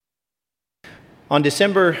On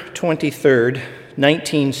December 23rd,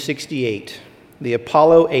 1968, the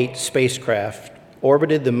Apollo 8 spacecraft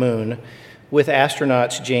orbited the moon with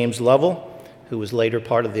astronauts James Lovell, who was later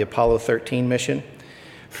part of the Apollo 13 mission,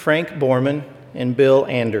 Frank Borman, and Bill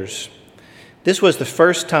Anders. This was the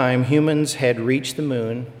first time humans had reached the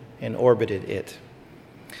moon and orbited it.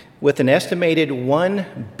 With an estimated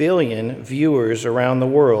 1 billion viewers around the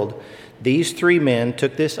world, these three men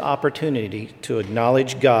took this opportunity to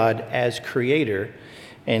acknowledge God as creator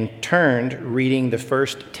and turned reading the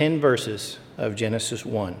first 10 verses of Genesis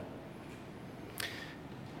 1.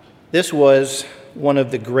 This was one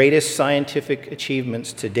of the greatest scientific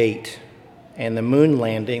achievements to date, and the moon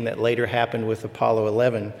landing that later happened with Apollo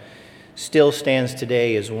 11 still stands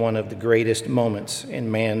today as one of the greatest moments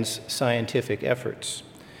in man's scientific efforts.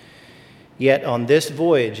 Yet on this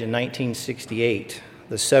voyage in 1968,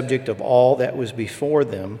 the subject of all that was before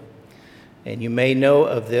them, and you may know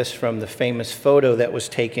of this from the famous photo that was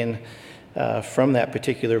taken from that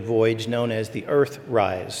particular voyage known as the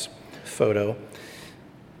Earthrise photo,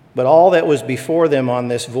 but all that was before them on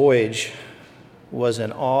this voyage was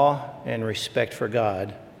an awe and respect for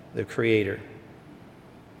God, the Creator.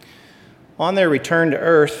 On their return to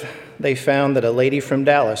Earth, they found that a lady from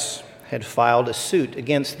Dallas had filed a suit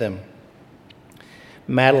against them.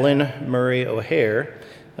 Madeline Murray O'Hare,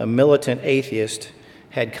 a militant atheist,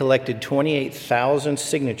 had collected 28,000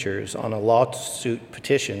 signatures on a lawsuit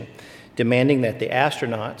petition demanding that the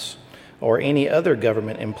astronauts or any other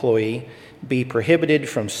government employee be prohibited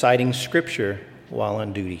from citing Scripture while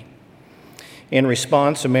on duty. In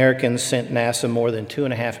response, Americans sent NASA more than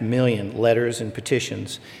 2.5 million letters and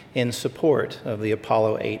petitions in support of the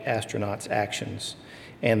Apollo 8 astronauts' actions,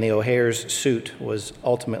 and the O'Hare's suit was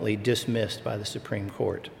ultimately dismissed by the Supreme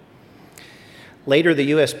Court. Later, the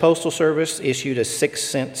U.S. Postal Service issued a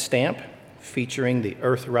 6-cent stamp featuring the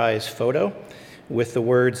Earthrise photo with the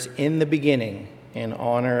words, "In the beginning," in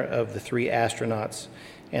honor of the three astronauts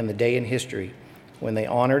and the day in history when they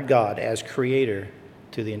honored God as creator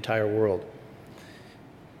to the entire world.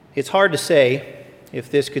 It's hard to say if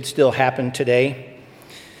this could still happen today.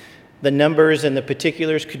 The numbers and the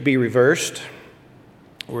particulars could be reversed.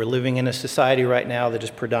 We're living in a society right now that is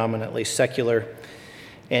predominantly secular,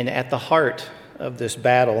 and at the heart of this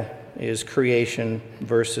battle is creation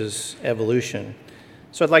versus evolution.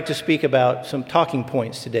 So I'd like to speak about some talking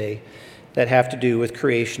points today that have to do with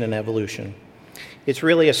creation and evolution. It's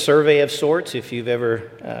really a survey of sorts. If you've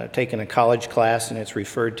ever taken a college class and it's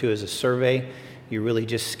referred to as a survey, you're really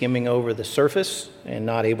just skimming over the surface and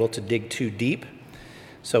not able to dig too deep.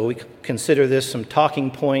 So we consider this some talking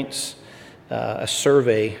points, a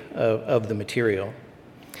survey of the material.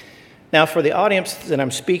 Now, for the audience that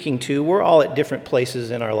I'm speaking to, we're all at different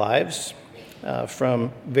places in our lives,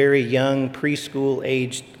 from very young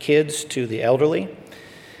preschool-aged kids to the elderly.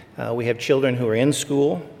 We have children who are in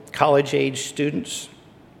school, college-age students,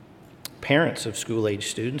 parents of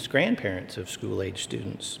school-age students, grandparents of school-age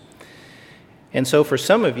students. And so for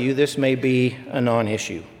some of you, this may be a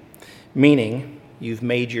non-issue, meaning you've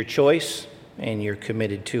made your choice and you're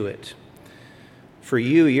committed to it. For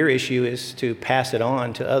you, your issue is to pass it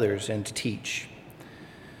on to others and to teach.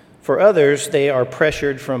 For others, they are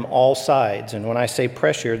pressured from all sides. And when I say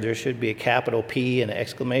pressured, there should be a capital P and an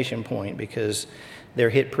exclamation point because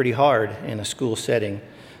they're hit pretty hard in a school setting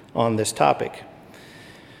on this topic.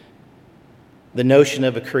 The notion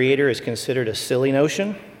of a creator is considered a silly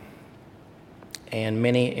notion, and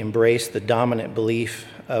many embrace the dominant belief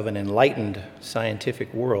of an enlightened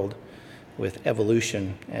scientific world with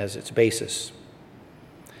evolution as its basis.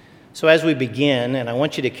 So as we begin, and I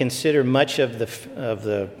want you to consider much of the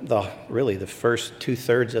first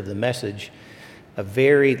 2/3 of the message, a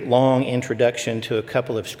very long introduction to a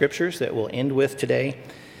couple of scriptures that we'll end with today.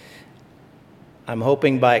 I'm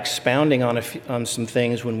hoping by expounding on some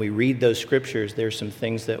things when we read those scriptures, there's some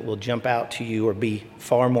things that will jump out to you or be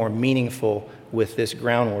far more meaningful with this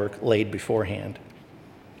groundwork laid beforehand.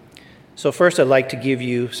 So first, I'd like to give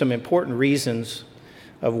you some important reasons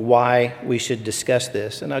of why we should discuss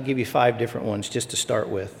this, and I'll give you 5 different ones just to start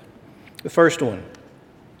with. The first one.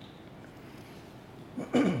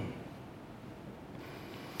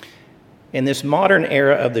 In this modern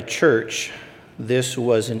era of the church, this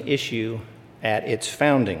was an issue at its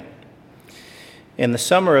founding. In the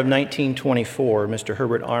summer of 1924, Mr.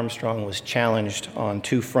 Herbert Armstrong was challenged on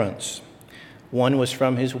 2 fronts. One was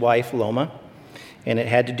from his wife, Loma, and it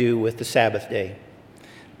had to do with the Sabbath day.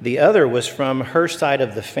 The other was from her side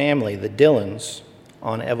of the family, the Dillons,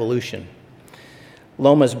 on evolution.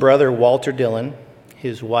 Loma's brother, Walter Dillon,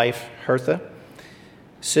 his wife, Hertha,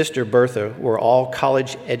 sister Bertha, were all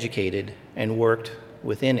college educated and worked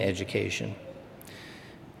within education.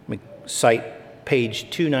 cite page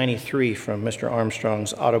 293 from Mr.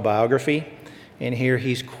 Armstrong's autobiography, and here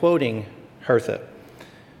he's quoting Hertha.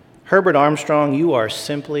 "Herbert Armstrong, you are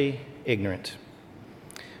simply ignorant.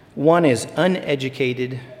 One is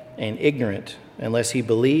uneducated and ignorant unless he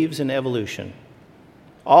believes in evolution.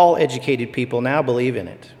 All educated people now believe in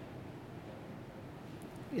it."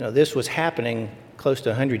 This was happening close to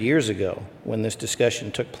 100 years ago when this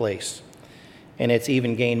discussion took place, and it's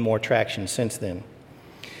even gained more traction since then.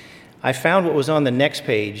 I found what was on the next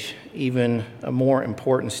page even a more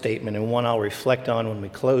important statement, and one I'll reflect on when we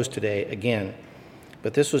close today again.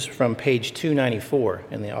 But this was from page 294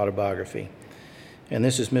 in the autobiography, and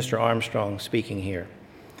this is Mr. Armstrong speaking here.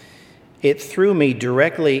 "It threw me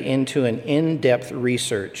directly into an in-depth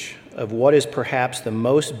research of what is perhaps the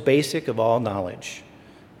most basic of all knowledge,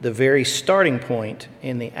 the very starting point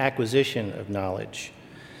in the acquisition of knowledge,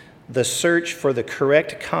 the search for the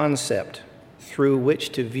correct concept through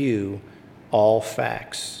which to view all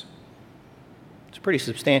facts." It's a pretty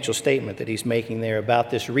substantial statement that he's making there about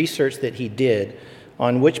this research that he did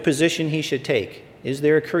on which position he should take. Is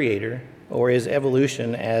there a creator, or is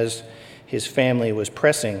evolution, as his family was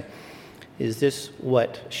pressing, is this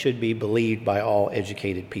what should be believed by all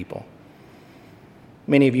educated people?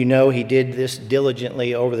 Many of you know he did this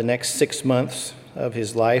diligently over the next 6 months of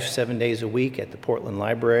his life, 7 days a week at the Portland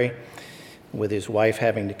Library, with his wife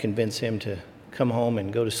having to convince him to come home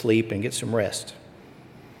and go to sleep and get some rest.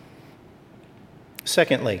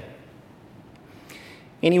 Secondly,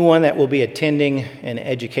 anyone that will be attending an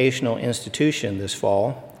educational institution this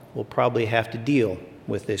fall will probably have to deal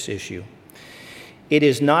with this issue. It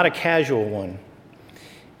is not a casual one.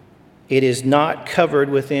 It is not covered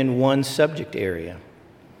within one subject area.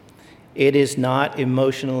 It is not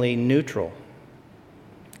emotionally neutral,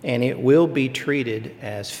 and it will be treated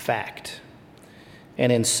as fact,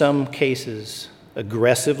 and in some cases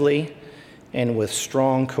aggressively and with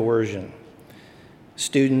strong coercion.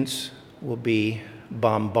 Students will be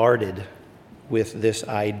bombarded with this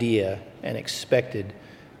idea and expected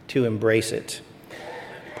to embrace it,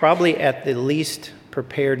 probably at the least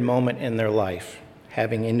prepared moment in their life,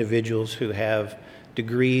 having individuals who have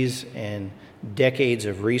degrees and decades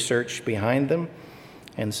of research behind them,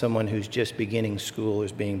 and someone who's just beginning school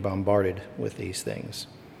is being bombarded with these things.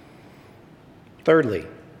 Thirdly,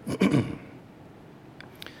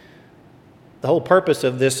 the whole purpose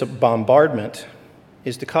of this bombardment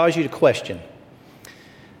is to cause you to question,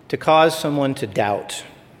 to cause someone to doubt.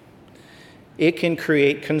 It can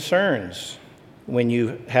create concerns when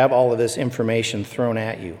you have all of this information thrown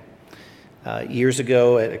at you. Years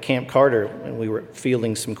ago at Camp Carter, when we were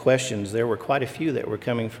fielding some questions, there were quite a few that were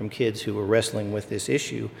coming from kids who were wrestling with this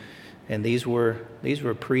issue, and these were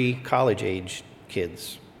pre-college age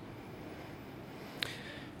kids.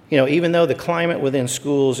 Even though the climate within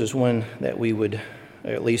schools is one that we would,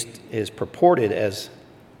 or at least is purported as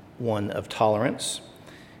one of tolerance,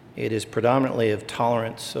 it is predominantly of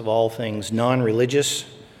tolerance of all things non-religious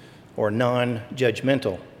or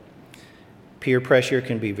non-judgmental. Peer pressure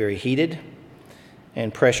can be very heated,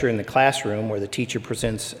 and pressure in the classroom where the teacher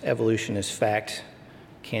presents evolution as fact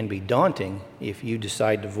can be daunting if you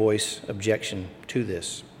decide to voice objection to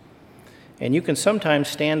this. And you can sometimes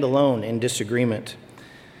stand alone in disagreement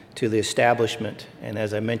to the establishment, and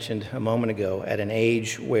as I mentioned a moment ago, at an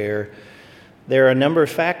age where there are a number of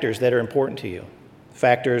factors that are important to you.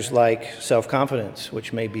 Factors like self-confidence,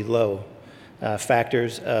 which may be low.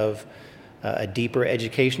 Factors of a deeper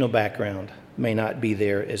educational background may not be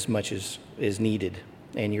there as much as is needed.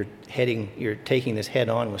 And you're taking this head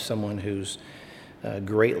on with someone who's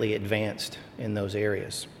greatly advanced in those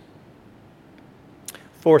areas.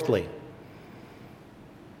 Fourthly,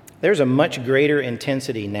 there's a much greater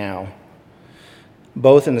intensity now,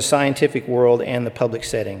 both in the scientific world and the public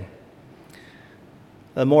setting.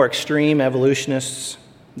 The more extreme evolutionists,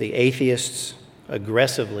 the atheists,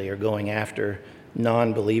 aggressively are going after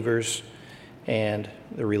non-believers and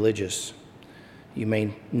the religious. You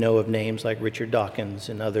may know of names like Richard Dawkins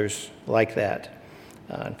and others like that.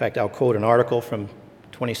 In fact, I'll quote an article from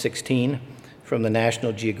 2016 from the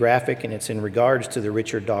National Geographic, and it's in regards to the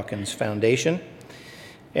Richard Dawkins Foundation.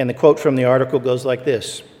 And the quote from the article goes like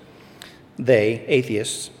this: They,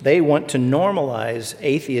 atheists, they want to normalize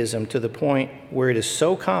atheism to the point where it is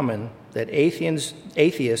so common that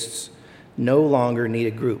atheists no longer need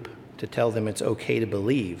a group to tell them it's okay to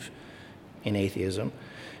believe in atheism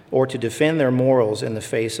or to defend their morals in the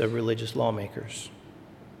face of religious lawmakers.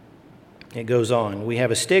 It goes on. We have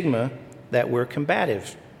a stigma that we're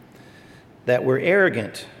combative, that we're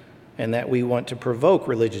arrogant, and that we want to provoke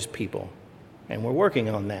religious people, and we're working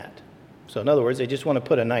on that. So in other words, they just want to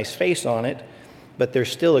put a nice face on it but they're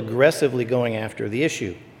still aggressively going after the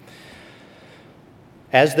issue.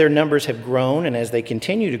 As their numbers have grown and as they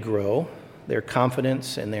continue to grow, their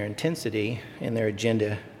confidence and their intensity in their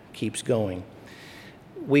agenda keeps going.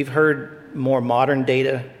 We've heard more modern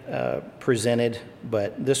data presented,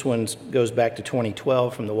 but this one goes back to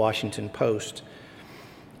 2012 from the Washington Post.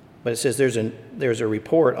 But it says there's a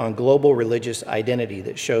report on global religious identity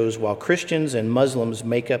that shows while Christians and Muslims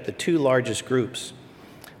make up the two largest groups,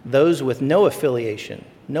 those with no affiliation,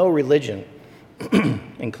 no religion,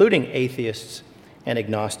 including atheists and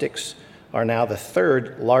agnostics, are now the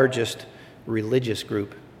third largest religious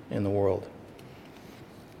group in the world.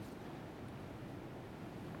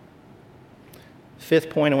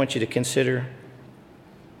 Fifth point I want you to consider,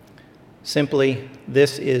 simply,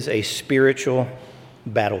 this is a spiritual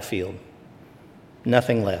battlefield,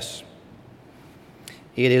 nothing less.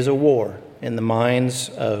 It is a war in the minds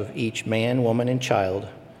of each man, woman, and child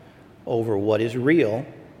over what is real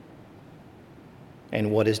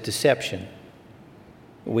and what is deception.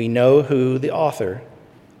 We know who the author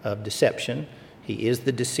of deception, he is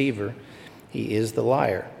the deceiver, he is the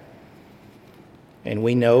liar. And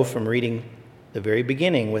we know from reading the very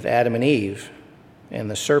beginning with Adam and Eve and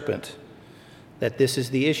the serpent that this is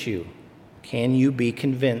the issue. Can you be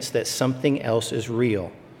convinced that something else is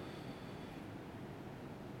real?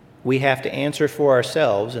 We have to answer for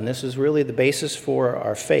ourselves, and this is really the basis for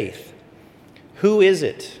our faith. Who is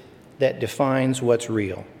it that defines what's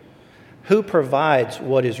real? Who provides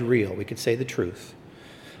what is real? We could say the truth.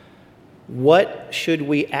 What should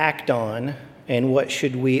we act on, and what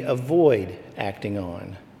should we avoid acting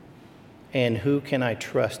on? And who can I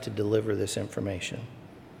trust to deliver this information?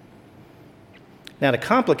 Now, to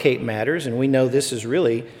complicate matters, and we know this is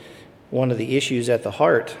really one of the issues at the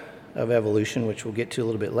heart of evolution, which we'll get to a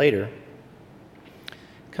little bit later,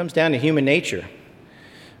 comes down to human nature.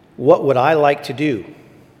 What would I like to do?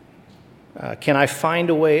 Can I find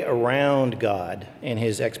a way around God and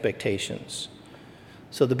his expectations?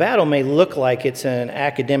 So the battle may look like it's an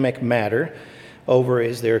academic matter over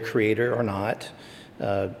is there a creator or not,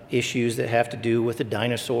 issues that have to do with the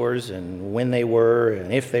dinosaurs and when they were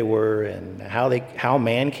and if they were and how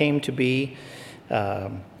man came to be,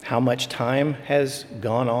 how much time has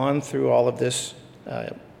gone on through all of this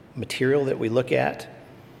material that we look at.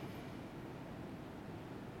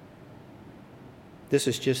 This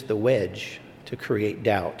is just the wedge to create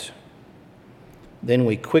doubt. Then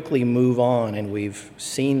we quickly move on, and we've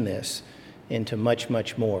seen this into much,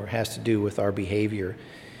 much more. It has to do with our behavior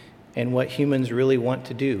and what humans really want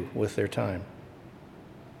to do with their time.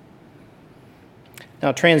 Now,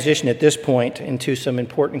 I'll transition at this point into some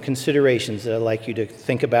important considerations that I'd like you to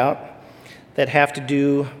think about that have to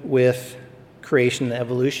do with creation and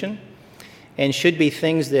evolution, and should be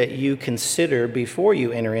things that you consider before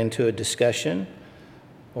you enter into a discussion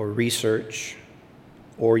or research,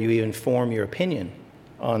 or you even form your opinion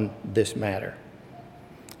on this matter.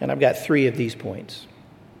 And I've got 3 of these points.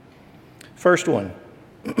 First one,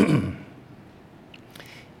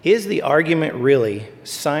 is the argument really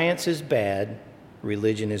science is bad,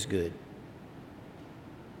 religion is good?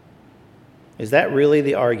 Is that really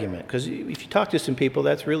the argument? Because if you talk to some people,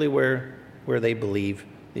 that's really where they believe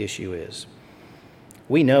the issue is.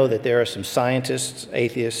 We know that there are some scientists,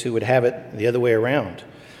 atheists, who would have it the other way around.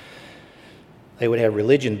 They would have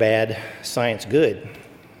religion bad, science good.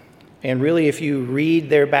 And really, if you read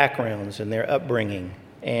their backgrounds and their upbringing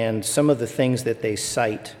and some of the things that they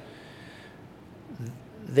cite,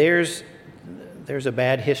 there's a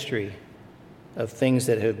bad history of things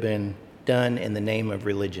that have been done in the name of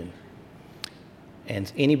religion.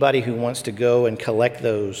 And anybody who wants to go and collect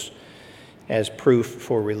those as proof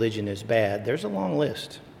for religion is bad, there's a long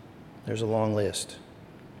list. There's a long list.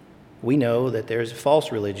 We know that there's a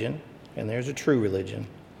false religion and there's a true religion.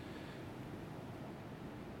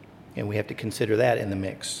 And we have to consider that in the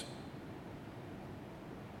mix.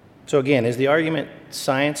 So again, is the argument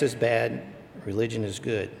science is bad, religion is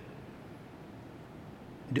good?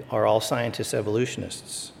 Are all scientists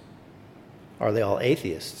evolutionists? Are they all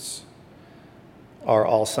atheists? Are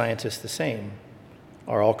all scientists the same?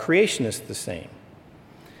 Are all creationists the same?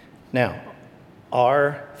 Now,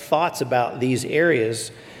 our thoughts about these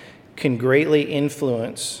areas can greatly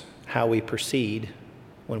influence how we proceed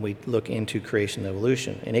when we look into creation and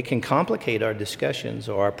evolution. And it can complicate our discussions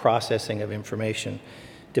or our processing of information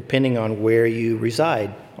depending on where you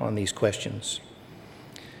reside on these questions.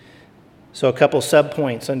 So a couple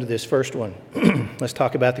subpoints under this first one. Let's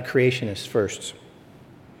talk about the creationists first.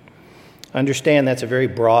 Understand that's a very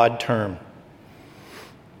broad term.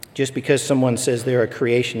 Just because someone says they're a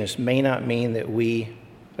creationist may not mean that we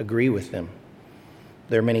agree with them.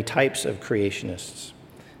 There are many types of creationists,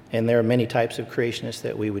 and there are many types of creationists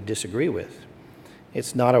that we would disagree with.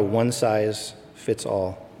 It's not a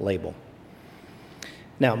one-size-fits-all label.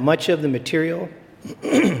 Now, much of the material,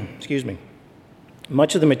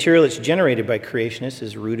 much of the material that's generated by creationists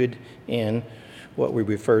is rooted in what we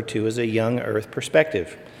refer to as a young earth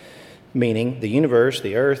perspective, meaning the universe,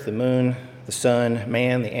 the earth, the moon, the sun,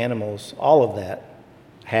 man, the animals, all of that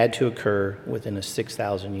had to occur within a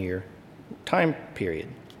 6,000-year time period.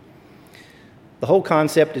 The whole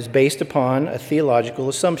concept is based upon a theological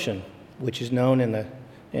assumption, which is known in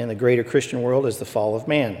the greater Christian world as the fall of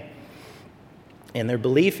man. And their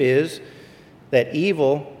belief is that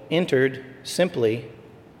evil entered simply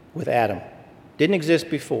with Adam. Didn't exist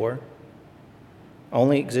before,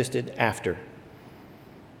 only existed after.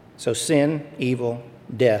 So sin, evil,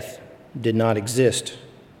 death did not exist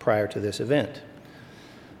prior to this event.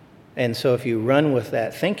 And so if you run with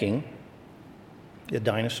that thinking, the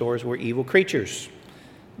dinosaurs were evil creatures.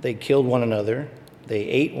 They killed one another, they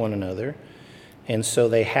ate one another, and so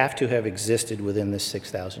they have to have existed within this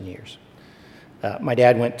 6,000 years. My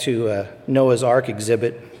dad went to a Noah's Ark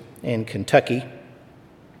exhibit in Kentucky,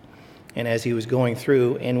 and as he was going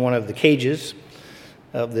through, in one of the cages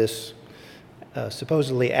of this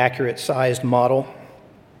supposedly accurate-sized model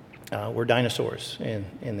were dinosaurs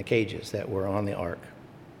in the cages that were on the ark.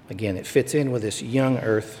 Again, it fits in with this young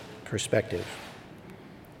earth perspective.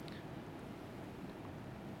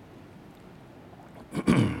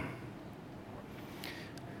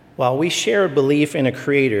 While we share a belief in a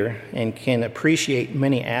creator and can appreciate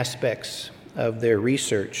many aspects of their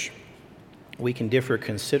research, we can differ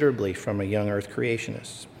considerably from a young earth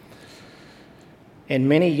creationist. And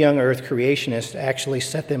many young earth creationists actually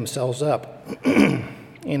set themselves up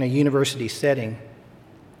in a university setting,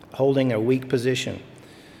 holding a weak position.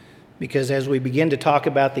 Because as we begin to talk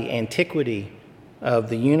about the antiquity of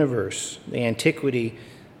the universe, the antiquity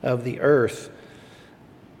of the earth,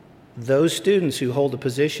 those students who hold the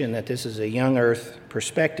position that this is a young earth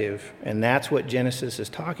perspective, and that's what Genesis is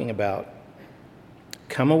talking about,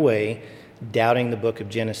 come away doubting the book of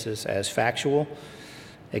Genesis as factual.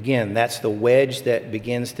 Again, that's the wedge that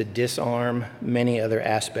begins to disarm many other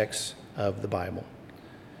aspects of the Bible.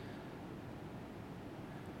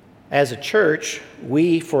 As a church,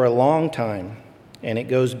 we, for a long time, and it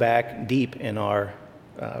goes back deep in our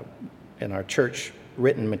church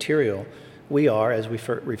written material, we are, as we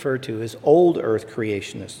refer to, as old earth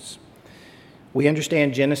creationists. We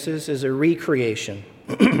understand Genesis as a recreation,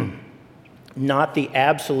 not the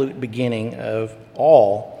absolute beginning of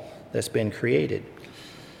all that's been created.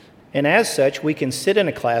 And as such, we can sit in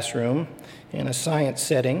a classroom in a science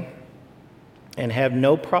setting and have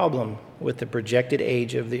no problem with the projected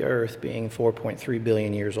age of the earth being 4.3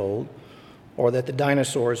 billion years old, or that the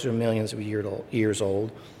dinosaurs are millions of years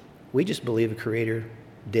old. We just believe a creator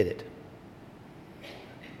did it.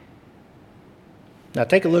 Now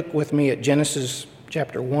take a look with me at Genesis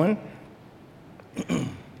chapter 1.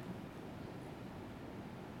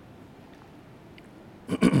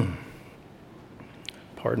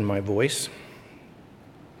 Pardon my voice.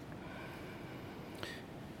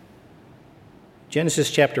 Genesis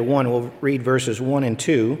chapter 1, we'll read verses 1 and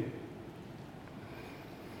 2.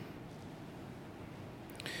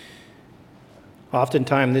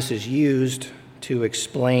 Oftentimes this is used to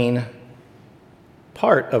explain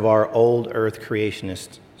part of our old earth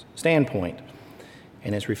creationist standpoint,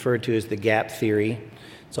 and it's referred to as the gap theory.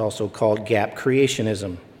 It's also called gap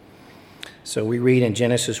creationism. So we read in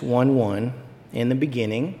Genesis 1:1, in the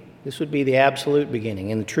beginning, this would be the absolute beginning,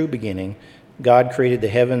 in the true beginning, God created the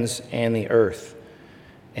heavens and the earth.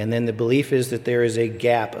 And then the belief is that there is a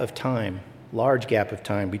gap of time, large gap of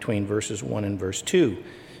time between verses 1 and verse 2.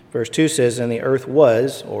 Verse 2 says, and the earth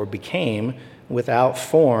was, or became, without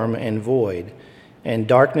form and void, and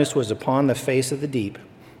darkness was upon the face of the deep,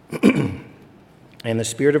 and the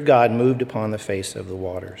Spirit of God moved upon the face of the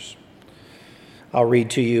waters. I'll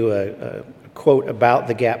read to you a quote about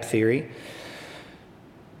the gap theory.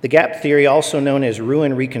 The gap theory, also known as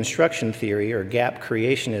ruin reconstruction theory or gap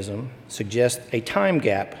creationism, suggests a time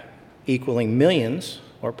gap equaling millions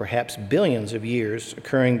or perhaps billions of years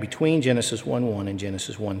occurring between Genesis 1:1 and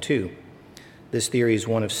Genesis 1:2. This theory is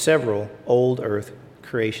one of several old earth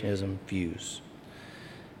creationism views.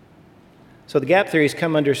 So the gap theory has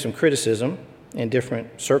come under some criticism in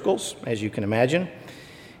different circles, as you can imagine.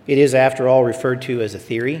 It is, after all, referred to as a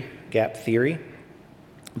theory, gap theory.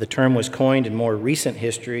 The term was coined in more recent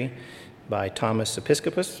history by Thomas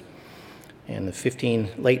Episcopus. In the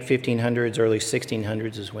late 1500s, early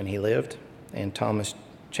 1600s is when he lived, and Thomas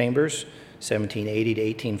Chambers, 1780 to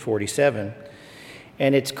 1847.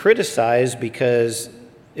 And it's criticized because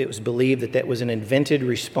it was believed that that was an invented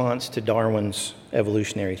response to Darwin's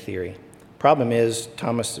evolutionary theory. Problem is,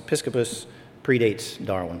 Thomas Episcopus predates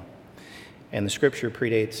Darwin, and the Scripture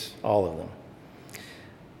predates all of them.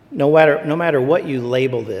 No matter what you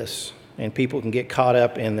label this, and people can get caught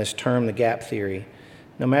up in this term, the gap theory,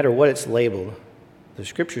 no matter what it's labeled, the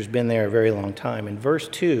Scripture's been there a very long time. And verse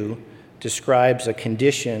 2 describes a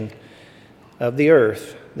condition of the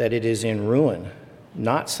earth that it is in ruin,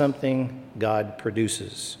 not something God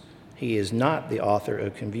produces. He is not the author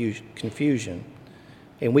of confusion.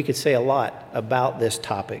 And we could say a lot about this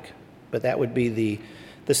topic, but that would be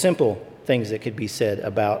the simple things that could be said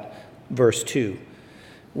about verse 2.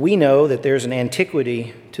 We know that there's an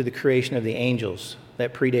antiquity to the creation of the angels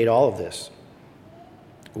that predate all of this.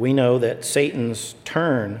 We know that Satan's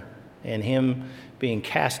turn and him being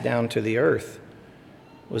cast down to the earth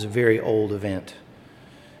was a very old event.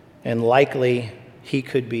 And likely he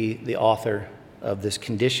could be the author of this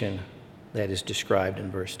condition that is described in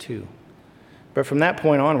verse 2. But from that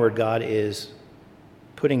point onward, God is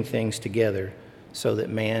putting things together so that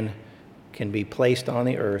man can be placed on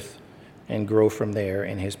the earth and grow from there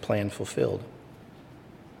and his plan fulfilled.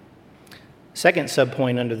 Second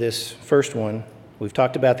subpoint under this first one, we've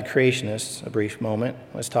talked about the creationists a brief moment.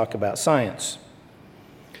 Let's talk about science.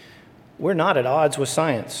 We're not at odds with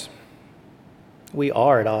science. We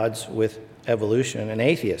are at odds with evolution and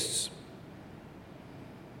atheists.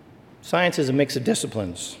 Science is a mix of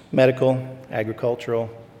disciplines: medical, agricultural,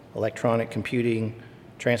 electronic, computing,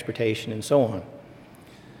 transportation, and so on.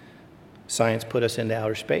 Science put us into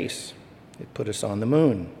outer space. It put us on the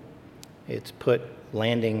moon. It's put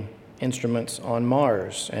landing instruments on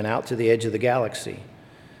Mars and out to the edge of the galaxy.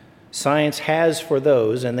 Science has for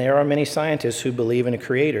those, and there are many scientists who believe in a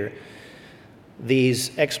creator,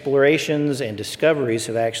 these explorations and discoveries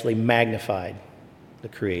have actually magnified the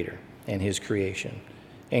creator and his creation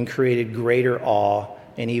and created greater awe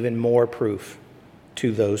and even more proof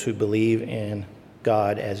to those who believe in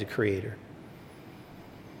God as a creator.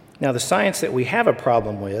 Now, the science that we have a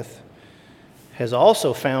problem with has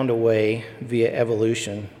also found a way via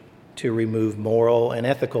evolution to remove moral and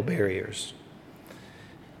ethical barriers.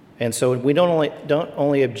 And so we don't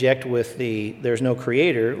only object with there's no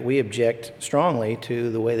creator, we object strongly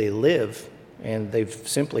to the way they live, and they've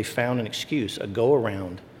simply found an excuse, a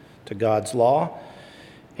go-around to God's law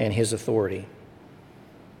and his authority.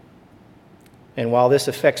 And while this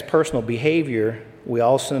affects personal behavior, we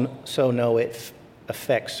also know it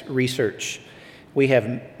affects research. We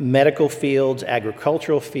have medical fields,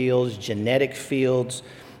 agricultural fields, genetic fields.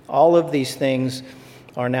 All of these things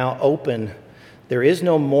are now open. There is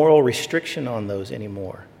no moral restriction on those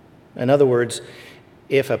anymore. In other words,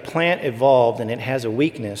 if a plant evolved and it has a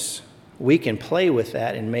weakness, we can play with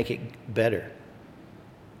that and make it better.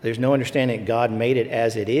 There's no understanding that God made it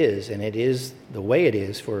as it is, and it is the way it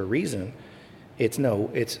is for a reason. It's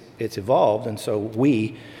evolved, and so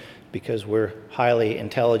we, because we're highly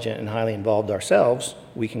intelligent and highly involved ourselves,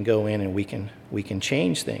 we can go in and we can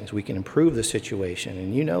change things. We can improve the situation,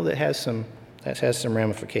 and you know that has some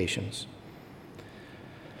ramifications.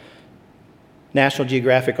 National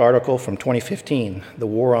Geographic article from 2015, The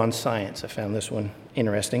War on Science. I found this one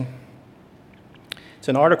interesting. It's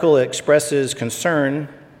an article that expresses concern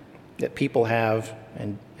that people have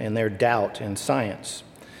and their doubt in science.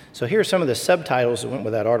 So here are some of the subtitles that went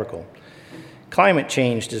with that article. Climate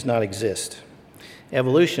change does not exist.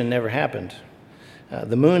 Evolution never happened.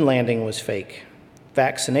 The moon landing was fake.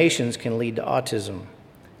 Vaccinations can lead to autism.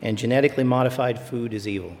 And genetically modified food is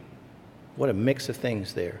evil. What a mix of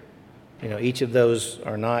things there. You know, each of those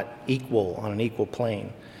are not equal on an equal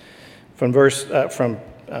plane. From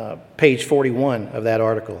page 41 of that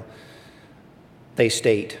article, they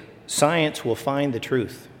state, science will find the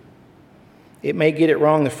truth. It may get it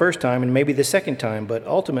wrong the first time and maybe the second time, but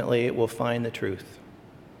ultimately it will find the truth.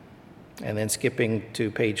 And then skipping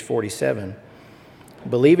to page 47,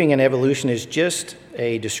 believing in evolution is just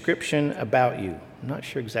a description about you. I'm not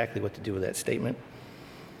sure exactly what to do with that statement.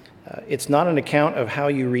 It's not an account of how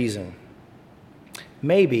you reason.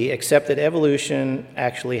 Maybe, except that evolution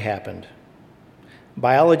actually happened.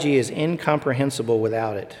 Biology is incomprehensible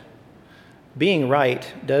without it. Being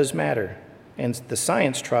right does matter, and the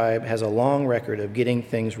science tribe has a long record of getting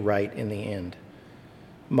things right in the end.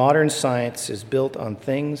 Modern science is built on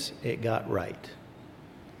things it got right.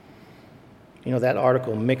 You know, that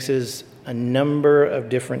article mixes a number of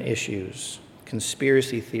different issues: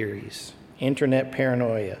 conspiracy theories, internet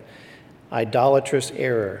paranoia, idolatrous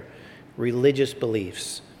error, religious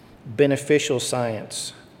beliefs, beneficial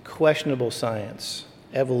science, questionable science,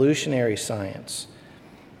 evolutionary science.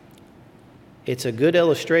 It's a good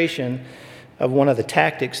illustration of one of the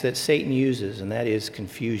tactics that Satan uses, and that is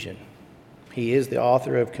confusion. He is the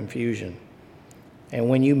author of confusion. And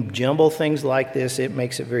when you jumble things like this, it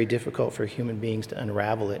makes it very difficult for human beings to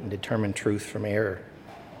unravel it and determine truth from error.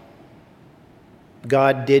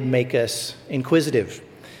 God did make us inquisitive.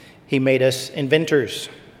 He made us inventors.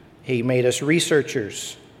 He made us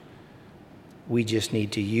researchers. We just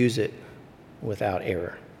need to use it without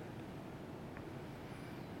error.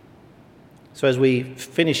 So as we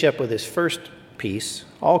finish up with this first piece,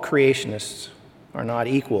 all creationists are not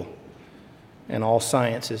equal, and all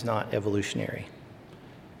science is not evolutionary.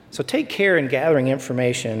 So take care in gathering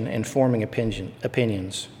information and forming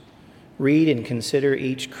opinions. Read and consider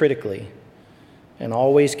each critically, and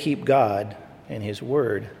always keep God and His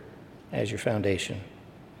Word as your foundation.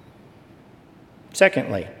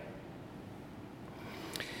 Secondly,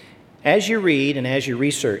 as you read and as you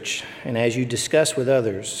research and as you discuss with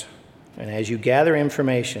others and as you gather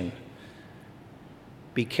information,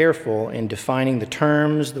 be careful in defining the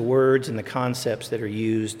terms, the words, and the concepts that are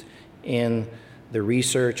used in the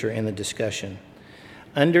research or in the discussion.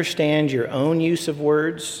 Understand your own use of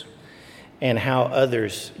words and how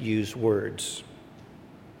others use words.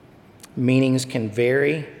 Meanings can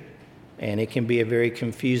vary, and it can be a very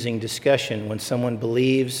confusing discussion when someone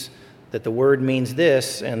believes that the word means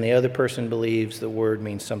this and the other person believes the word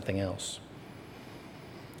means something else.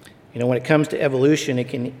 You know, when it comes to evolution,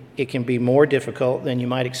 it can be more difficult than you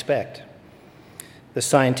might expect. The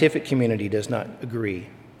scientific community does not agree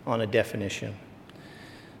on a definition,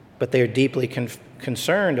 but they are deeply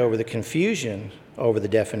concerned over the confusion over the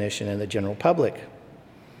definition in the general public.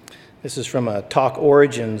 This is from a Talk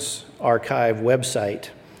Origins archive website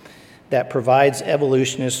that provides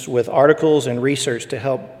evolutionists with articles and research to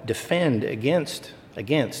help defend against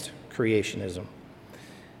creationism.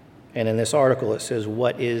 And in this article it says,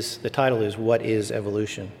 the title is, What is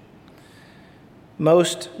Evolution?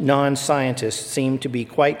 Most non-scientists seem to be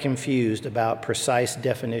quite confused about precise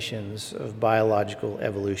definitions of biological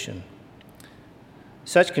evolution.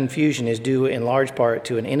 Such confusion is due in large part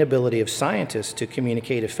to an inability of scientists to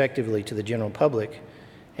communicate effectively to the general public,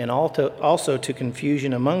 and also to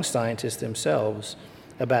confusion among scientists themselves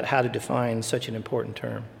about how to define such an important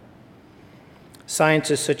term.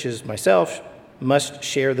 Scientists such as myself must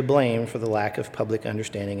share the blame for the lack of public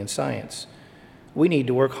understanding in science. We need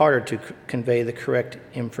to work harder to convey the correct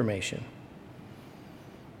information.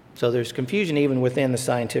 So there's confusion even within the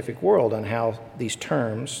scientific world on how these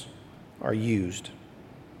terms are used.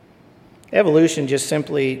 Evolution just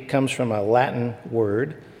simply comes from a Latin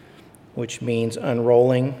word, which means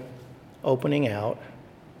unrolling, opening out,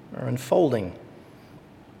 or unfolding.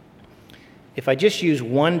 If I just use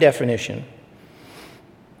one definition,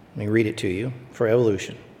 let me read it to you for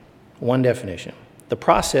evolution. One definition: the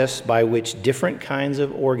process by which different kinds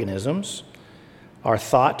of organisms are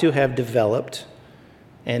thought to have developed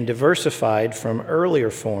and diversified from earlier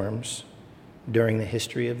forms during the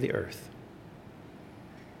history of the earth.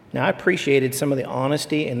 Now, I appreciated some of the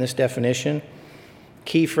honesty in this definition.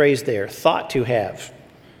 Key phrase there, thought to have.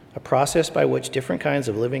 A process by which different kinds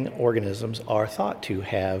of living organisms are thought to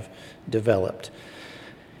have developed.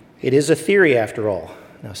 It is a theory, after all.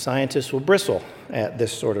 Now, scientists will bristle at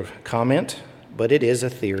this sort of comment, but it is a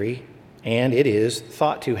theory, and it is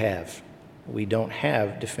thought to have. We don't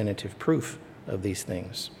have definitive proof of these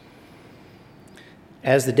things.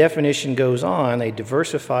 As the definition goes on, they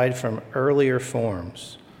diversified from earlier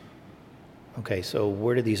forms. Okay, so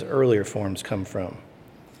where did these earlier forms come from?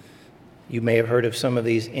 You may have heard of some of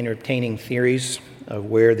these entertaining theories of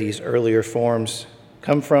where these earlier forms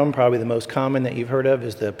come from. Probably the most common that you've heard of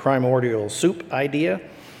is the primordial soup idea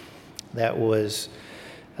that was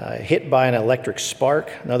hit by an electric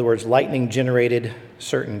spark. In other words, lightning generated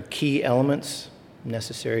certain key elements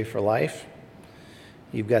necessary for life.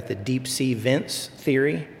 You've got the deep sea vents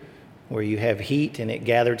theory, where you have heat and it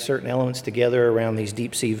gathered certain elements together around these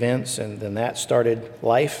deep sea vents, and then that started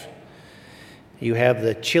life. You have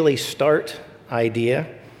the chilly start idea,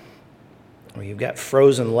 where you've got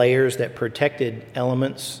frozen layers that protected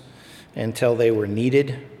elements until they were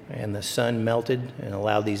needed and the sun melted and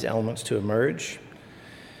allowed these elements to emerge.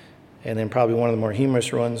 And then probably one of the more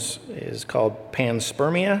humorous ones is called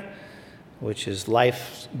panspermia, which is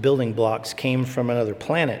life's building blocks came from another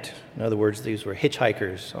planet. In other words, these were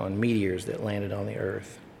hitchhikers on meteors that landed on the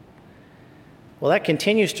Earth. Well, that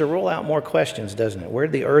continues to roll out more questions, doesn't it? Where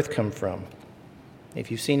did the Earth come from? If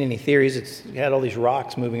you've seen any theories, it's had all these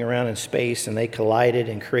rocks moving around in space, and they collided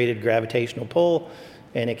and created gravitational pull,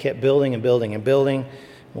 and it kept building and building and building.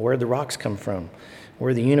 Well, where did the rocks come from?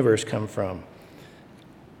 Where did the universe come from?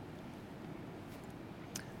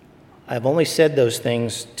 I've only said those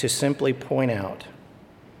things to simply point out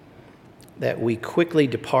that we quickly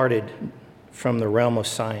departed from the realm of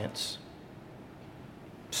science.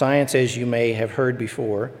 Science, as you may have heard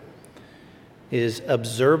before, is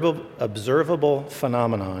observable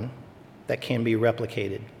phenomenon that can be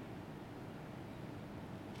replicated.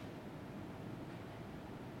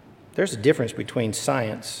 There's a difference between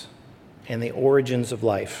science and the origins of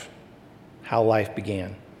life, how life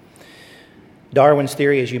began. Darwin's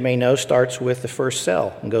theory, as you may know, starts with the first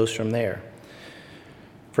cell and goes from there.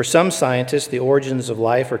 For some scientists, the origins of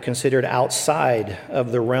life are considered outside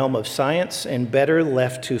of the realm of science and better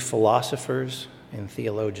left to philosophers and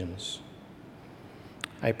theologians.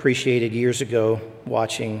 I appreciated years ago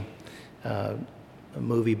watching a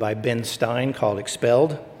movie by Ben Stein called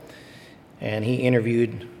Expelled, and he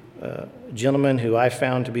interviewed a gentleman who I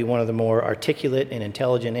found to be one of the more articulate and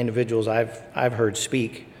intelligent individuals I've heard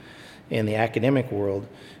speak in the academic world.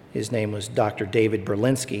 His name was Dr. David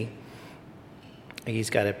Berlinski. He's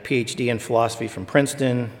got a PhD in philosophy from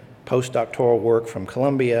Princeton, postdoctoral work from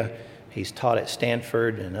Columbia. He's taught at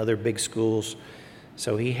Stanford and other big schools.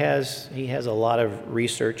 So he has a lot of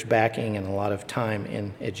research backing and a lot of time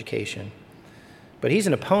in education. But he's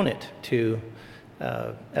an opponent to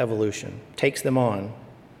evolution, takes them on.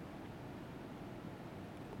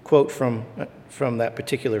 Quote from that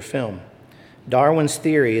particular film: "Darwin's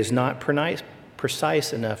theory is not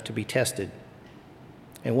precise enough to be tested."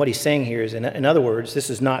 And what he's saying here is, in other words,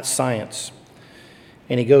 this is not science.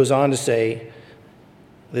 And he goes on to say,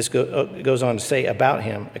 goes on to say about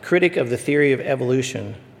him, a critic of the theory of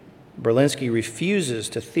evolution, Berlinski refuses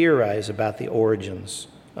to theorize about the origins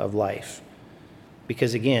of life.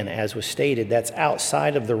 Because again, as was stated, that's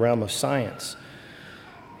outside of the realm of science.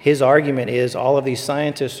 His argument is all of these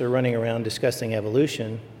scientists are running around discussing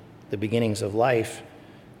evolution, the beginnings of life,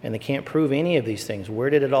 and they can't prove any of these things. Where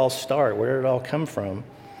did it all start? Where did it all come from?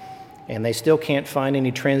 And they still can't find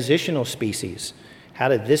any transitional species. How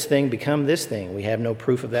did this thing become this thing? We have no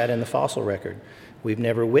proof of that in the fossil record. We've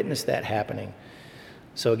never witnessed that happening.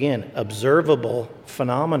 So again, observable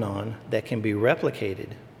phenomenon that can be replicated.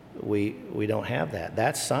 We don't have that.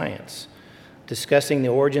 That's science. Discussing the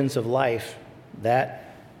origins of life,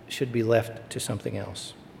 that should be left to something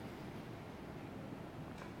else.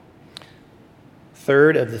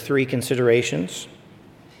 Third of the three considerations,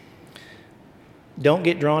 don't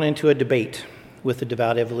get drawn into a debate with the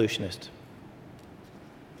devout evolutionist.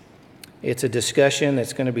 It's a discussion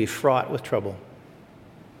that's going to be fraught with trouble.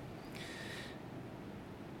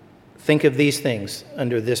 Think of these things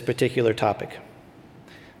under this particular topic.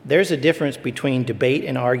 There's a difference between debate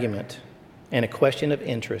and argument and a question of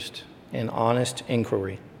interest and honest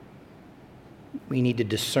inquiry. We need to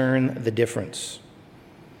discern the difference.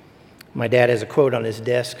 My dad has a quote on his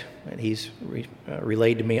desk that he's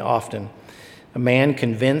relayed to me often. A man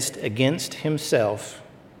convinced against himself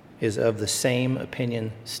is of the same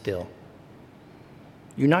opinion still.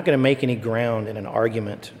 You're not going to make any ground in an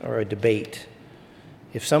argument or a debate.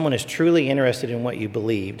 If someone is truly interested in what you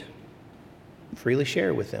believed, freely share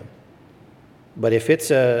it with them. But if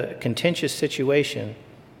it's a contentious situation,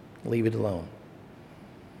 leave it alone.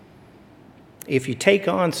 If you take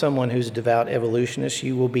on someone who's a devout evolutionist,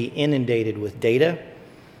 you will be inundated with data,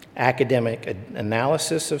 academic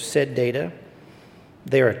analysis of said data.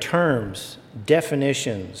 There are terms,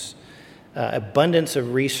 definitions, abundance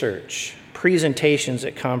of research, presentations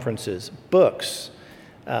at conferences, books.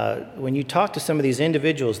 When you talk to some of these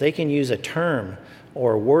individuals, they can use a term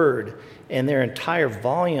or a word and their entire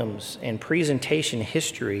volumes and presentation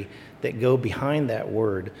history that go behind that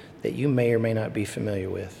word that you may or may not be familiar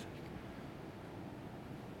with.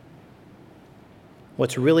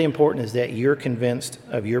 What's really important is that you're convinced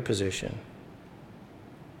of your position,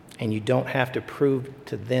 and you don't have to prove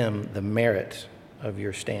to them the merit of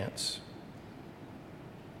your stance.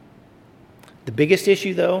 The biggest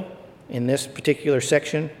issue, though, in this particular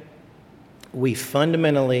section, we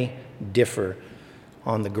fundamentally differ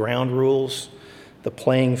on the ground rules, the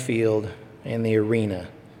playing field, and the arena.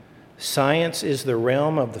 Science is the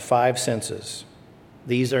realm of the five senses.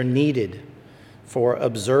 These are needed for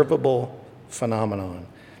observable phenomenon.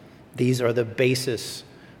 These are the basis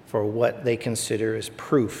for what they consider as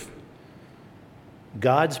proof.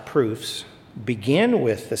 God's proofs begin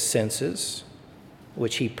with the senses,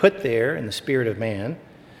 which he put there in the spirit of man,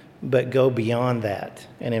 but go beyond that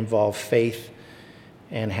and involve faith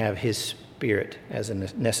and have his spirit as a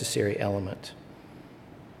necessary element.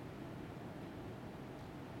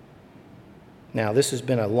 Now, this has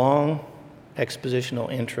been a long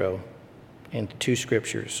expositional intro into two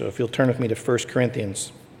scriptures. So if you'll turn with me to 1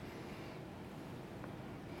 Corinthians.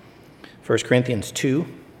 1 Corinthians 2.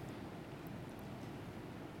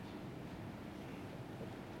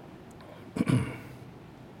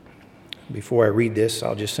 Before I read this,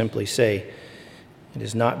 I'll just simply say it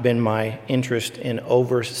has not been my interest in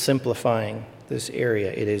oversimplifying this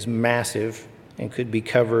area. It is massive and could be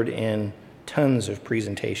covered in tons of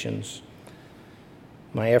presentations.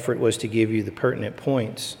 My effort was to give you the pertinent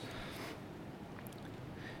points.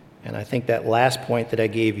 And I think that last point that I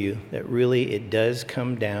gave you, that really it does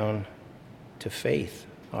come down to faith,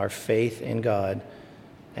 our faith in God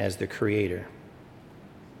as the Creator.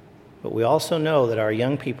 But we also know that our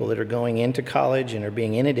young people that are going into college and are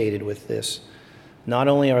being inundated with this, not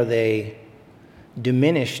only are they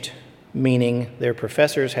diminished, meaning their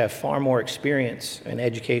professors have far more experience and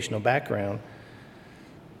educational background,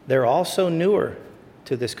 they're also newer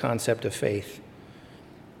to this concept of faith.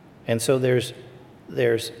 And so there's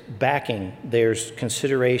backing, there's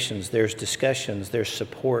considerations, there's discussions, there's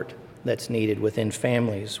support that's needed within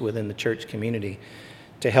families, within the church community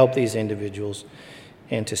to help these individuals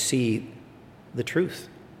and to see the truth.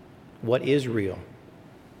 What is real?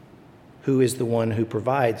 Who is the one who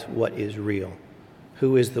provides what is real?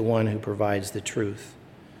 Who is the one who provides the truth?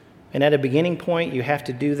 And at a beginning point, you have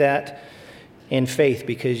to do that in faith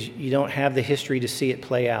because you don't have the history to see it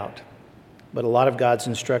play out. But a lot of God's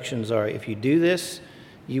instructions are, if you do this,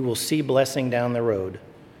 you will see blessing down the road.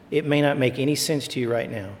 It may not make any sense to you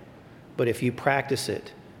right now, but if you practice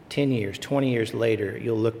it 10 years, 20 years later,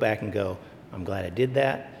 you'll look back and go, I'm glad I did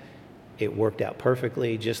that. It worked out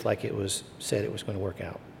perfectly, just like it was said it was going to work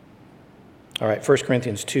out. All right, 1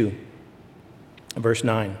 Corinthians 2, verse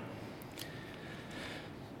 9.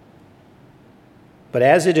 But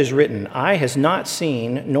as it is written, eye has not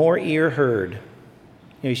seen, nor ear heard.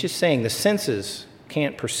 He's just saying the senses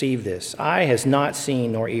can't perceive this. Eye has not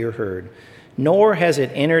seen nor ear heard, nor has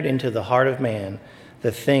it entered into the heart of man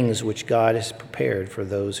the things which God has prepared for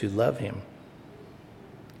those who love him.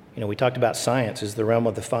 We talked about science as the realm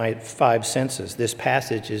of the five senses. This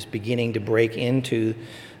passage is beginning to break into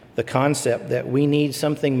the concept that we need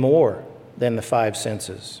something more than the five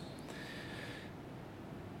senses.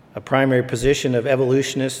 A primary position of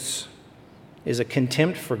evolutionists is a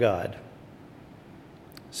contempt for God.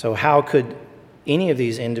 So how could any of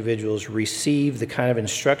these individuals receive the kind of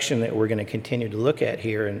instruction that we're going to continue to look at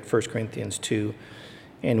here in 1 Corinthians 2,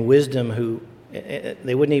 and wisdom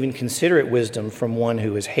they wouldn't even consider it wisdom from one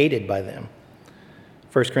who is hated by them.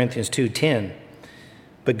 1 Corinthians 2:10,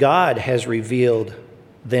 but God has revealed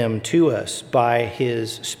them to us by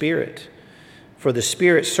his Spirit. For the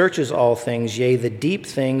Spirit searches all things, yea, the deep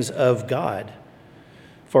things of God.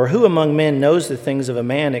 For who among men knows the things of a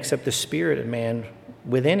man except the spirit of man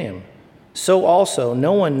within him? So also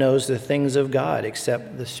no one knows the things of God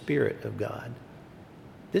except the Spirit of God.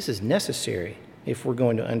 This is necessary if we're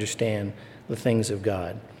going to understand the things of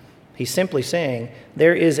God. He's simply saying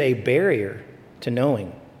there is a barrier to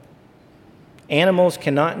knowing. Animals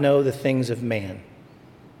cannot know the things of man.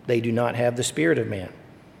 They do not have the spirit of man.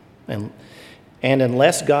 And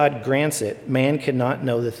unless God grants it, man cannot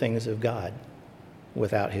know the things of God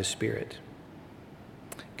without his Spirit.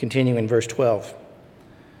 Continuing in verse 12.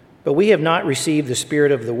 But we have not received the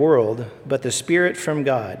spirit of the world, but the Spirit from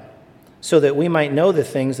God, so that we might know the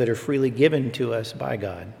things that are freely given to us by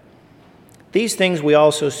God. These things we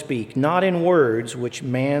also speak, not in words which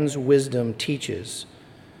man's wisdom teaches,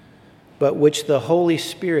 but which the Holy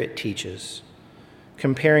Spirit teaches,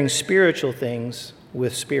 comparing spiritual things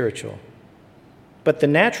with spiritual. But the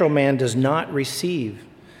natural man does not receive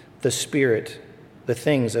the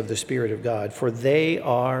things of the Spirit of God, for they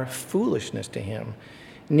are foolishness to him.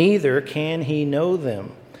 Neither can he know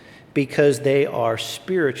them, because they are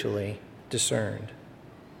spiritually discerned.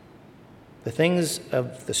 The things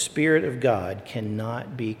of the Spirit of God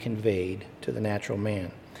cannot be conveyed to the natural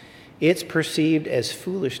man. It's perceived as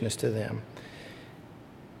foolishness to them.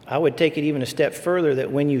 I would take it even a step further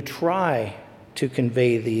that when you try to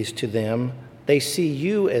convey these to them, they see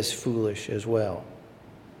you as foolish as well.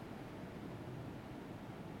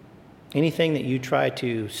 Anything that you try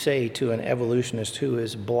to say to an evolutionist who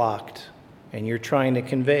is blocked and you're trying to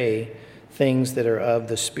convey things that are of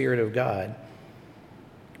the Spirit of God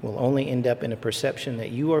will only end up in a perception that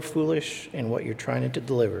you are foolish and what you're trying to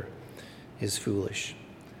deliver is foolish.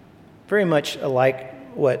 Very much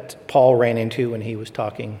like what Paul ran into when he was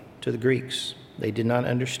talking to the Greeks. They did not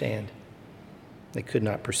understand. They could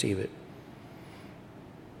not perceive it.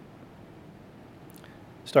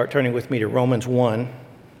 Start turning with me to Romans 1,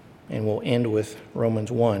 and we'll end with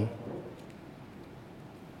Romans 1.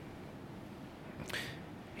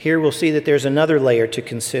 Here we'll see that there's another layer to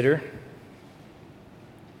consider.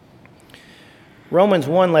 Romans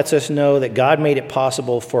 1 lets us know that God made it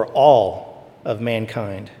possible for all of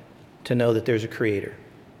mankind to know that there's a Creator.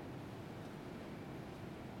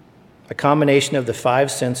 The combination of the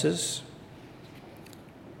five senses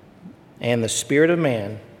and the spirit of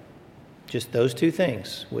man, just those two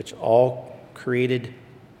things, which all created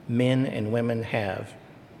men and women have,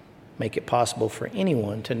 make it possible for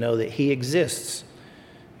anyone to know that he exists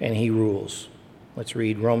and he rules. Let's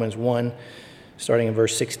read Romans 1, starting in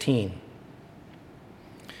verse 16.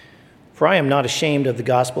 For I am not ashamed of the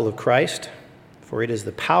gospel of Christ, for it is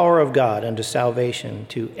the power of God unto salvation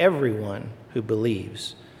to everyone who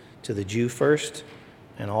believes, to the Jew first,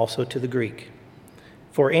 and also to the Greek.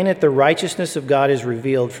 For in it the righteousness of God is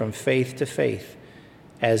revealed from faith to faith,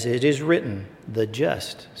 as it is written, the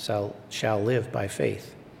just shall live by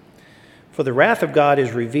faith. For the wrath of God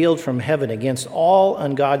is revealed from heaven against all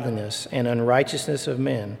ungodliness and unrighteousness of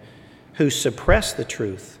men, who suppress the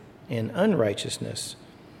truth in unrighteousness,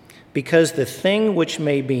 because the thing which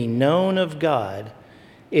may be known of God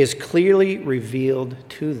is clearly revealed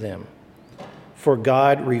to them, for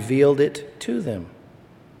God revealed it to them.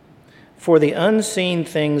 For the unseen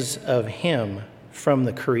things of him from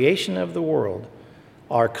the creation of the world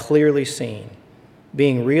are clearly seen,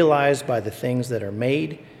 being realized by the things that are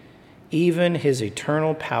made, even his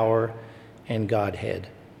eternal power and Godhead,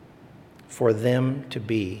 for them to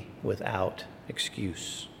be without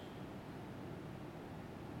excuse.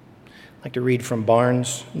 I'd like to read from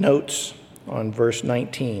Barnes' notes on verse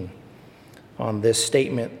 19 on this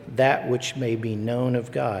statement, that which may be known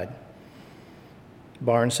of God.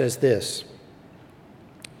 Barnes says this,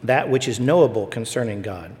 that which is knowable concerning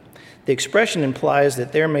God. The expression implies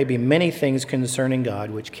that there may be many things concerning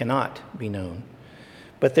God which cannot be known,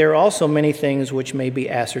 but there are also many things which may be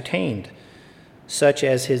ascertained, such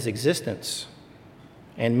as his existence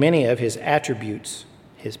and many of his attributes,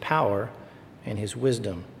 his power and his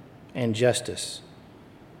wisdom and justice.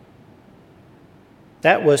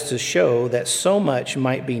 That was to show that so much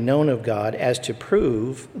might be known of God as to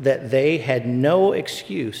prove that they had no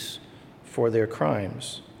excuse for their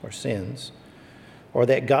crimes or sins, or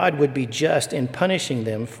that God would be just in punishing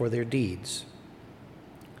them for their deeds.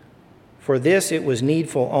 For this it was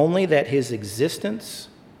needful only that his existence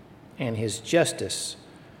and his justice,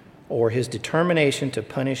 or his determination to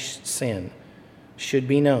punish sin, should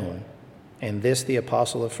be known, and this the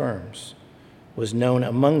apostle affirms, was known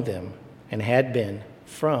among them and had been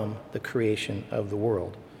from the creation of the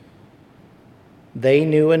world. They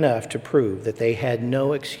knew enough to prove that they had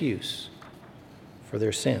no excuse for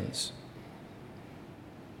their sins.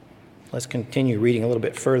 Let's continue reading a little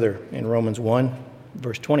bit further in Romans 1,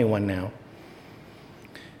 verse 21 now.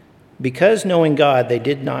 Because knowing God, they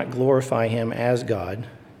did not glorify him as God,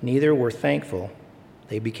 neither were thankful.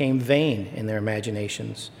 They became vain in their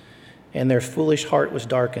imaginations, and their foolish heart was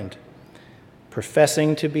darkened.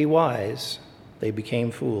 Professing to be wise, they became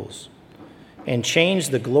fools, and changed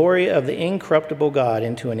the glory of the incorruptible God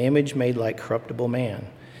into an image made like corruptible man,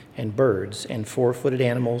 and birds, and four-footed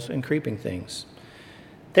animals, and creeping things.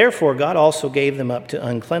 Therefore God also gave them up to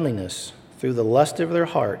uncleanliness through the lust of their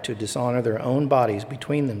heart to dishonor their own bodies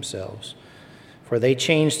between themselves. For they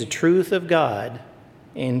changed the truth of God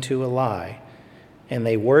into a lie, and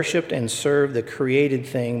they worshiped and served the created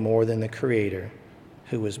thing more than the Creator,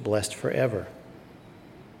 who is blessed forever.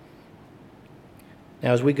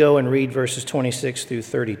 Now, as we go and read verses 26 through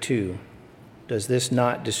 32, does this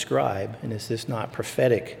not describe, and is this not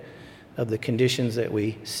prophetic of the conditions that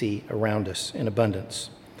we see around us in abundance?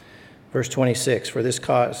 Verse 26, for this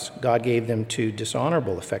cause God gave them to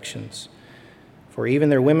dishonorable affections. For even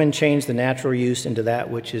their women changed the natural use into that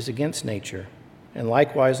which is against nature. And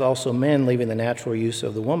likewise also men, leaving the natural use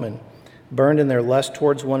of the woman, burned in their lust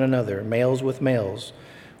towards one another, males with males,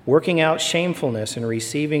 working out shamefulness and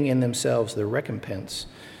receiving in themselves the recompense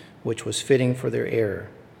which was fitting for their error.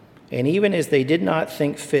 And even as they did not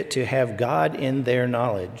think fit to have God in their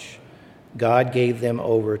knowledge, God gave them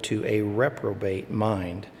over to a reprobate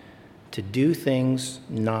mind to do things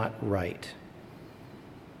not right.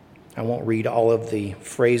 I won't read all of the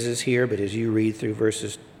phrases here, but as you read through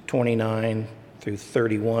verses 29 through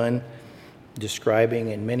 31, describing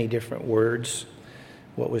in many different words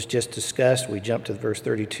what was just discussed, we jump to verse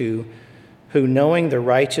 32, who knowing the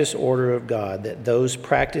righteous order of God, that those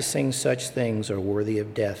practicing such things are worthy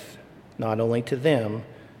of death, not only to them,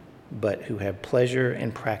 but who have pleasure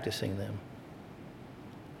in practicing them.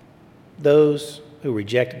 Those who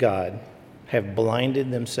reject God have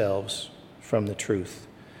blinded themselves from the truth,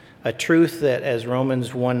 a truth that, as Romans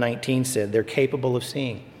 1:19 said, they're capable of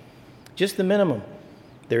seeing. Just the minimum.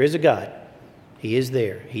 There is a God. He is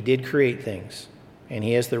there. He did create things, and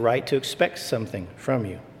he has the right to expect something from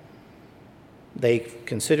you. They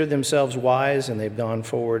consider themselves wise, and they've gone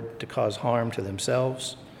forward to cause harm to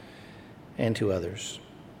themselves and to others.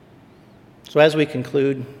 So as we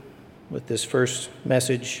conclude with this first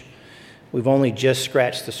message, we've only just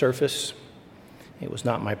scratched the surface. It was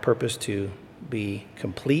not my purpose to be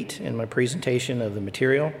complete in my presentation of the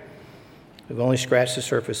material. We've only scratched the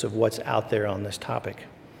surface of what's out there on this topic.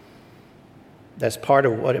 That's part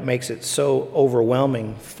of what it makes it so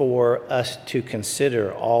overwhelming for us to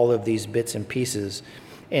consider all of these bits and pieces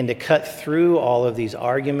and to cut through all of these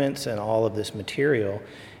arguments and all of this material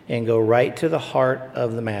and go right to the heart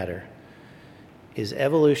of the matter. Is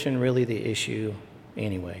evolution really the issue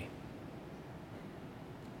anyway?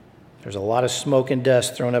 There's a lot of smoke and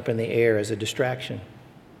dust thrown up in the air as a distraction.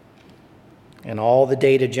 And all the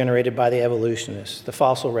data generated by the evolutionists, the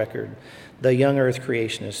fossil record, the young earth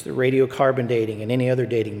creationists, the radiocarbon dating, and any other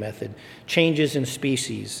dating method, changes in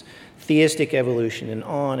species, theistic evolution, and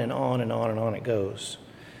on and on and on and on it goes.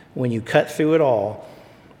 When you cut through it all,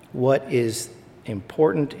 what is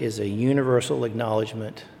important is a universal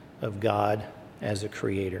acknowledgement of God as a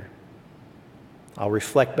creator. I'll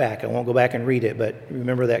reflect back. I won't go back and read it, but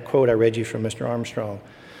remember that quote I read you from Mr. Armstrong.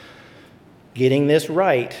 Getting this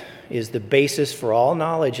right is the basis for all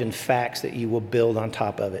knowledge and facts that you will build on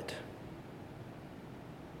top of it.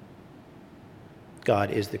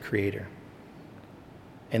 God is the creator.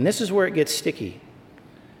 And this is where it gets sticky.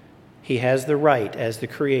 He has the right as the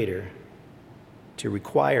creator to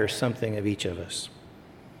require something of each of us.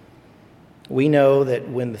 We know that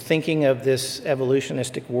when the thinking of this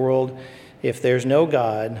evolutionistic world, if there's no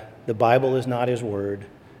God, the Bible is not his word,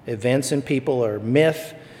 events and people are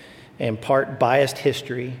myth and part biased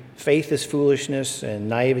history, faith is foolishness and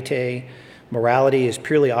naivete, morality is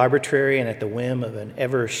purely arbitrary and at the whim of an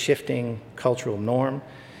ever-shifting cultural norm,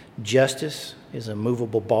 justice is a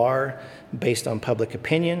movable bar based on public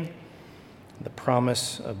opinion, the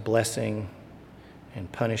promise of blessing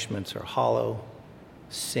and punishments are hollow,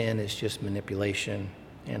 sin is just manipulation,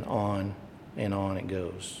 and on it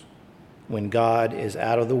goes. When God is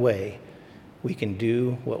out of the way, we can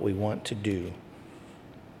do what we want to do.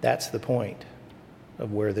 That's the point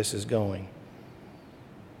of where this is going.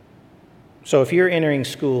 So if you're entering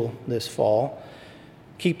school this fall,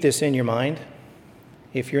 keep this in your mind.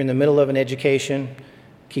 If you're in the middle of an education,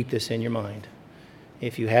 keep this in your mind.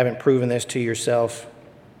 If you haven't proven this to yourself,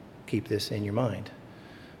 keep this in your mind.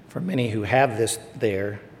 For many who have this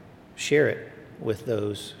there, share it with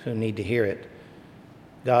those who need to hear it.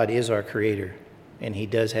 God is our creator, and he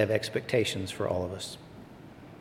does have expectations for all of us.